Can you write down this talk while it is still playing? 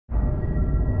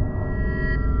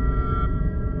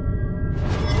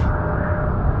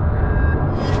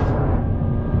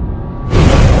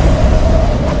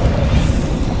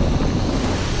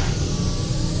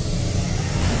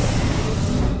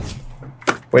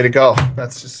Way to go.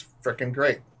 That's just freaking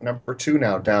great. Number 2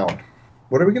 now down.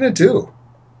 What are we going to do?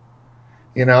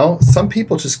 You know, some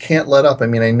people just can't let up. I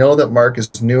mean, I know that Mark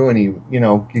is new and he, you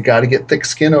know, you got to get thick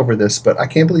skin over this, but I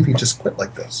can't believe he just quit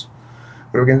like this.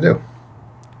 What are we going to do?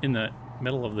 In the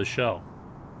middle of the show.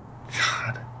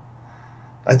 God.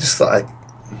 I just thought,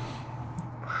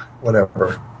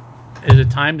 whatever. Is it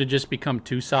time to just become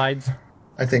two sides?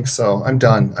 I think so. I'm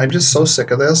done. I'm just so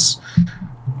sick of this.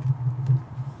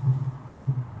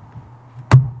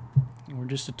 We're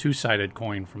just a two-sided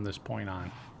coin from this point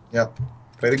on. Yep.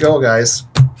 Way to go, guys.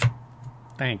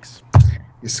 Thanks.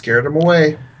 You scared him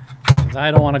away. I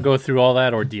don't want to go through all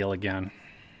that ordeal again.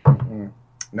 Mm-hmm.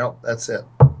 Nope, that's it.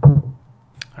 All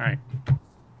right.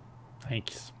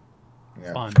 Thanks.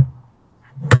 Yeah. Fun.